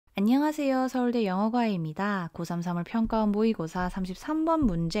안녕하세요. 서울대 영어과외입니다. 고3 3월 평가원 모의고사 33번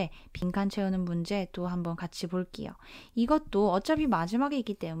문제, 빈칸 채우는 문제 또 한번 같이 볼게요. 이것도 어차피 마지막에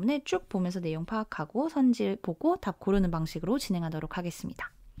있기 때문에 쭉 보면서 내용 파악하고 선지 보고 답 고르는 방식으로 진행하도록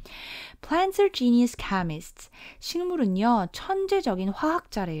하겠습니다. Plants are genius chemists. 식물은요, 천재적인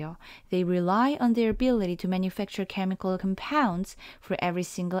화학자래요. They rely on their ability to manufacture chemical compounds for every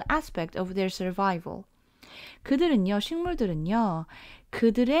single aspect of their survival. 식물들은요,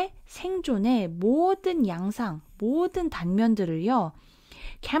 그들의 생존의 모든 양상, 모든 단면들을요,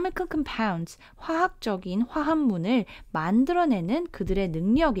 chemical compounds, 화학적인 화합물을 만들어내는 그들의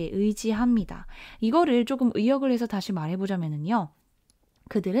능력에 의지합니다. 이거를 조금 의역을 해서 다시 말해보자면요.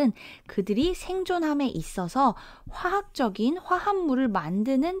 그들이 생존함에 있어서 화학적인 화합물을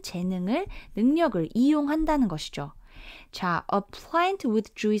만드는 능력을 이용한다는 것이죠. 자, a plant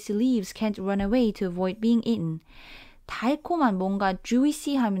with juicy leaves can't run away to avoid being eaten. 달콤한 뭔가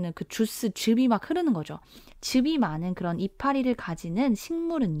juicy 하면은 그 주스, 즙이 막 흐르는 거죠. 즙이 많은 그런 이파리를 가지는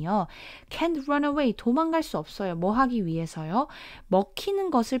식물은요, can't run away, 도망갈 수 없어요. 뭐 하기 위해서요?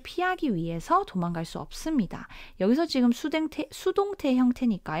 먹히는 것을 피하기 위해서 도망갈 수 없습니다. 여기서 지금 수동태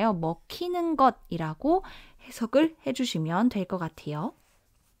형태니까요, 먹히는 것이라고 해석을 해주시면 될 것 같아요.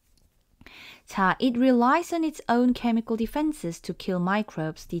 자, it relies on its own chemical defenses to kill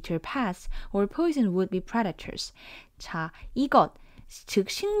microbes, deter pests, or poison would-be predators. 자, 이것, 즉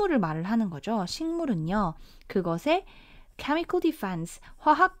식물을 말을 하는 거죠. 식물은요, 그것의 chemical defense,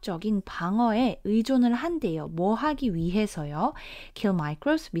 화학적인 방어에 의존을 한대요. 뭐 하기 위해서요? kill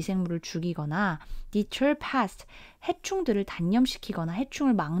microbes, 미생물을 죽이거나 deter pests, 해충들을 단념시키거나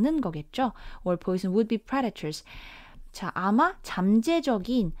해충을 막는 거겠죠. or poison would-be predators. 자, 아마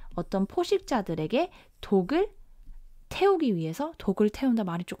잠재적인 어떤 포식자들에게 독을 태우기 위해서, 독을 태운다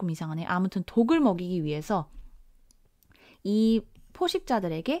말이 조금 이상하네요. 아무튼 독을 먹이기 위해서 이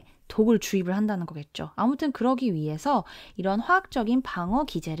포식자들에게 독을 주입을 한다는 거겠죠. 아무튼 그러기 위해서 이런 화학적인 방어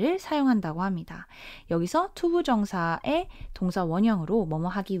기제를 사용한다고 합니다. 여기서 투부정사의 동사 원형으로 뭐뭐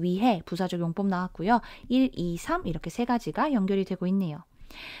하기 위해 부사적 용법 나왔고요. 1, 2, 3 이렇게 세 가지가 연결이 되고 있네요.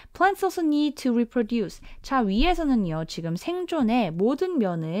 Plants also need to reproduce. 자, 위에서는요, 지금 생존의 모든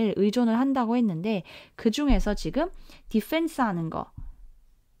면을 의존을 한다고 했는데 그 중에서 지금 defense 하는 거,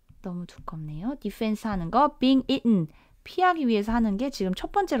 너무 두껍네요. defense 하는 거, being eaten, 피하기 위해서 하는 게 지금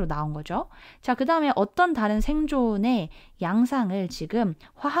첫 번째로 나온 거죠. 자, 그 다음에 어떤 다른 생존의 양상을 지금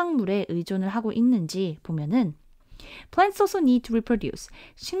화학물에 의존을 하고 있는지 보면은 Plants also need to reproduce.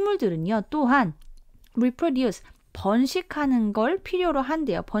 식물들은요, 또한 reproduce, 번식하는 걸 필요로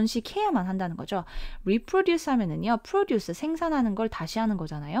한대요. 번식해야만 한다는 거죠. reproduce 하면은요, produce, 생산하는 걸 다시 하는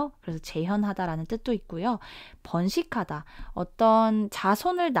거잖아요. 그래서 재현하다라는 뜻도 있고요. 번식하다, 어떤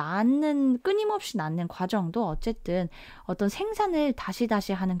자손을 끊임없이 낳는 과정도 어쨌든 어떤 생산을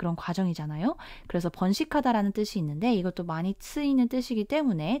다시 하는 그런 과정이잖아요. 그래서 번식하다라는 뜻이 있는데 이것도 많이 쓰이는 뜻이기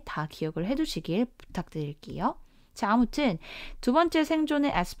때문에 다 기억을 해두시길 부탁드릴게요. 자, 아무튼 두 번째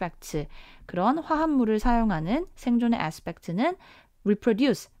생존의 aspect, 그런 화합물을 사용하는 생존의 aspect는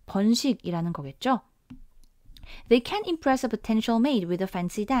reproduce, 번식이라는 거겠죠. They can impress a potential mate with a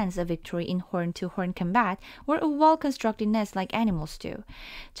fancy dance, a victory in horn-to-horn combat, or a well-constructed nest like animals do.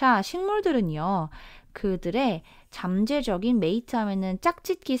 자, 식물들은요, 그들의 잠재적인 메이트 하면은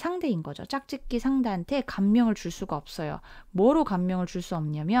짝짓기 상대인 거죠. 짝짓기 상대한테 감명을 줄 수가 없어요. 뭐로 감명을 줄 수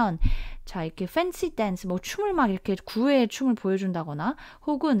없냐면, 자, 이렇게 fancy dance, 뭐 춤을 막 이렇게 구애의 춤을 보여준다거나,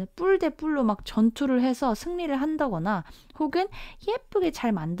 혹은 뿔 대 뿔로 막 전투를 해서 승리를 한다거나, 혹은 예쁘게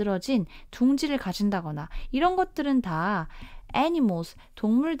잘 만들어진 둥지를 가진다거나, 이런 것들은 다 animals,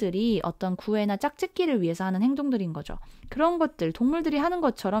 동물들이 어떤 구애나 짝짓기를 위해서 하는 행동들인 거죠. 그런 것들, 동물들이 하는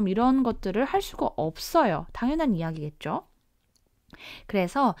것처럼 이런 것들을 할 수가 없어요. 당연한 이야기겠죠.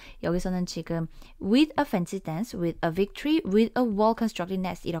 그래서 여기서는 지금 with a fancy dance, with a victory, with a well-constructed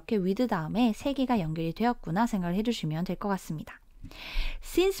nest 이렇게 with 다음에 세 개가 연결이 되었구나 생각을 해주시면 될 것 같습니다.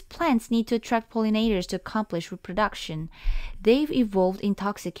 Since plants need to attract pollinators to accomplish reproduction, they've evolved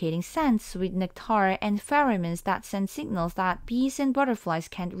intoxicating scents with nectar and pheromones that send signals that bees and butterflies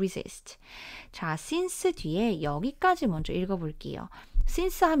can't resist. 자, since 뒤에 여기까지 먼저 읽어볼게요.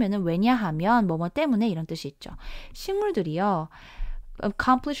 since 하면은 왜냐하면 뭐뭐 때문에 이런 뜻이 있죠. 식물들이요,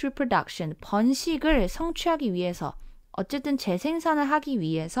 accomplish reproduction, 번식을 성취하기 위해서, 어쨌든 재생산을 하기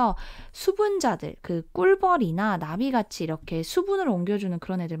위해서 수분자들, 그 꿀벌이나 나비같이 이렇게 수분을 옮겨주는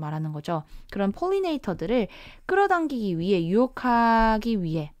그런 애들 말하는 거죠. 그런 폴리네이터들을 끌어당기기 위해, 유혹하기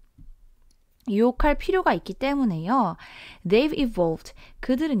위해 유혹할 필요가 있기 때문에요. They've evolved.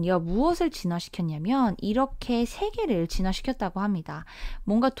 그들은요, 무엇을 진화시켰냐면 이렇게 세 개를 진화시켰다고 합니다.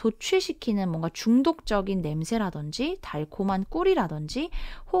 뭔가 도취시키는 뭔가 중독적인 냄새라든지 달콤한 꿀이라든지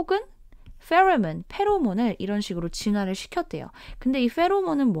혹은 페로몬을 이런 식으로 진화를 시켰대요. 근데 이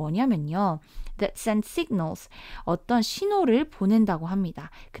페로몬은 뭐냐면요. That send signals. 어떤 신호를 보낸다고 합니다.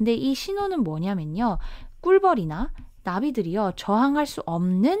 근데 이 신호는 뭐냐면요. 꿀벌이나 나비들이요, 저항할 수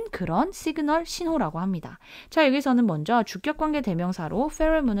없는 그런 시그널 신호라고 합니다. 자, 여기서는 먼저 주격관계 대명사로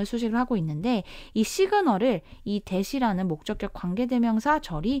페로몬을 수식을 하고 있는데 이 시그널을 이 that이라는 목적격 관계대명사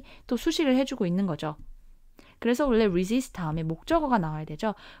절이 또 수식을 해주고 있는 거죠. 그래서 원래 resist 다음에 목적어가 나와야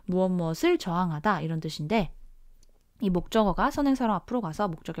되죠. 무엇을 저항하다 이런 뜻인데 이 목적어가 선행사로 앞으로 가서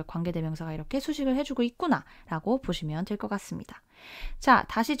목적격 관계대명사가 이렇게 수식을 해주고 있구나 라고 보시면 될 것 같습니다. 자,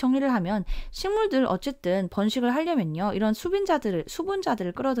 다시 정리를 하면 식물들 어쨌든 번식을 하려면요. 이런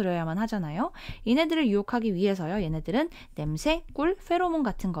수분자들을 끌어들여야만 하잖아요. 얘네들을 유혹하기 위해서요. 얘네들은 냄새, 꿀, 페로몬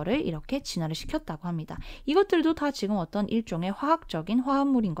같은 거를 이렇게 진화를 시켰다고 합니다. 이것들도 다 지금 어떤 일종의 화학적인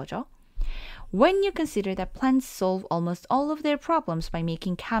화합물인 거죠. When you consider that plants solve almost all of their problems by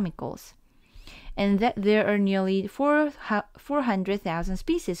making chemicals, and that there are nearly 400,000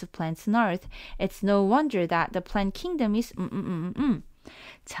 species of plants on Earth, it's no wonder that the plant kingdom is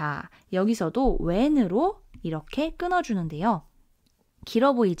자, 여기서도 when으로 이렇게 끊어주는데요.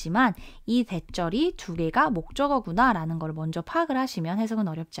 길어 보이지만 이 대절이 두 개가 목적어구나 라는 걸 먼저 파악을 하시면 해석은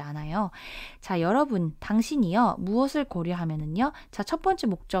어렵지 않아요. 자, 여러분, 당신이요, 무엇을 고려하면은요, 자, 첫 번째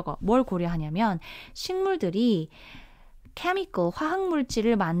목적어, 뭘 고려하냐면 식물들이 케미컬,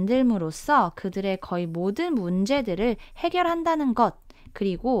 화학물질을 만들므로써 그들의 거의 모든 문제들을 해결한다는 것,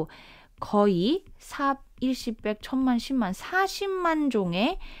 그리고 거의 10, 100, 1000만, 10만, 40만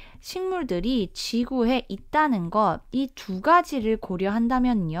종의 식물들이 지구에 있다는 것, 이 두 가지를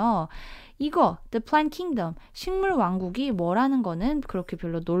고려한다면요. 이거, The Plant Kingdom, 식물 왕국이 뭐라는 거는 그렇게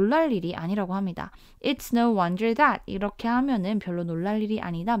별로 놀랄 일이 아니라고 합니다. It's no wonder that, 이렇게 하면은 별로 놀랄 일이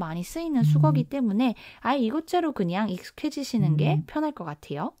아니다. 많이 쓰이는 수거기 때문에 아예 이것저것 그냥 익숙해지시는 게 편할 것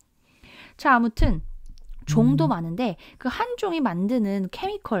같아요. 자, 아무튼 종도 많은데 그 한 종이 만드는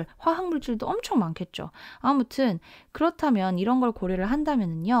케미컬, 화학물질도 엄청 많겠죠. 아무튼 그렇다면 이런 걸 고려를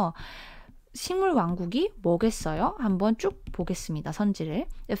한다면은요. 식물 왕국이 뭐겠어요? 한번 쭉 보겠습니다. 선지를. A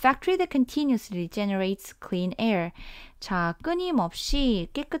factory that continuously generates clean air. 자, 끊임없이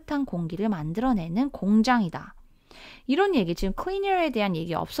깨끗한 공기를 만들어내는 공장이다. 이런 얘기, 지금 clean air에 대한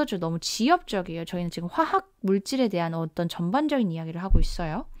얘기 없어져. 너무 지엽적이에요. 저희는 지금 화학 물질에 대한 어떤 전반적인 이야기를 하고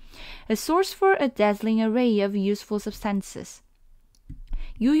있어요. A source for a dazzling array of useful substances.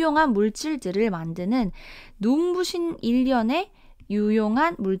 유용한 물질들을 만드는 눈부신 일련의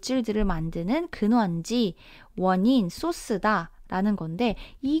유용한 물질들을 만드는 근원지, 원인, 소스다라는 건데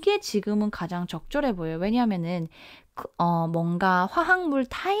이게 지금은 가장 적절해 보여요. 왜냐하면은 뭔가 화학물,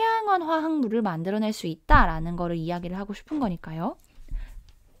 다양한 화학물을 만들어낼 수 있다라는 거를 이야기를 하고 싶은 거니까요.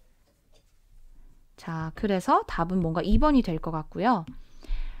 자, 그래서 답은 뭔가 2번이 될 것 같고요.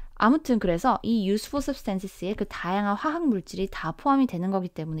 아무튼 그래서 이 useful substances에 그 다양한 화학 물질이 다 포함이 되는 거기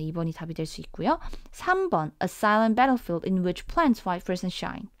때문에 2번이 답이 될 수 있고요. 3번, a silent battlefield in which plants fight for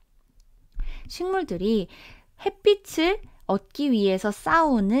sunshine. 식물들이 햇빛을 얻기 위해서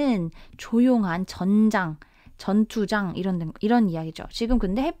싸우는 조용한 전투장 이런 이야기죠. 지금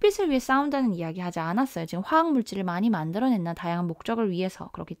근데 햇빛을 위해 싸운다는 이야기 하지 않았어요. 지금 화학 물질을 많이 만들어낸다. 다양한 목적을 위해서.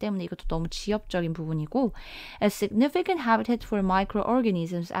 그렇기 때문에 이것도 너무 지엽적인 부분이고 A significant habitat for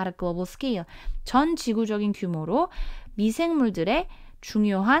microorganisms at a global scale. 전 지구적인 규모로 미생물들의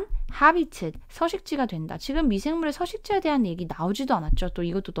중요한 habitat, 서식지가 된다. 지금 미생물의 서식지에 대한 얘기 나오지도 않았죠. 또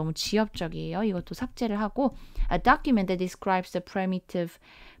이것도 너무 지엽적이에요. 이것도 삭제를 하고 A document that describes the primitive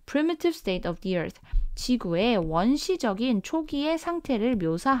state of the earth. 지구의 원시적인 초기의 상태를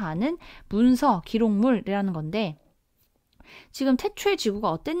묘사하는 문서, 기록물이라는 건데 지금 태초의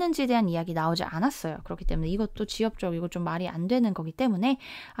지구가 어땠는지에 대한 이야기 나오지 않았어요. 그렇기 때문에 이것도 지엽적이고 좀 말이 안 되는 거기 때문에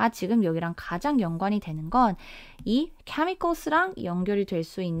지금 여기랑 가장 연관이 되는 건 이 chemicals랑 연결이 될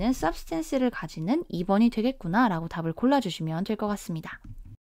수 있는 substance를 가지는 2번이 되겠구나 라고 답을 골라주시면 될 것 같습니다.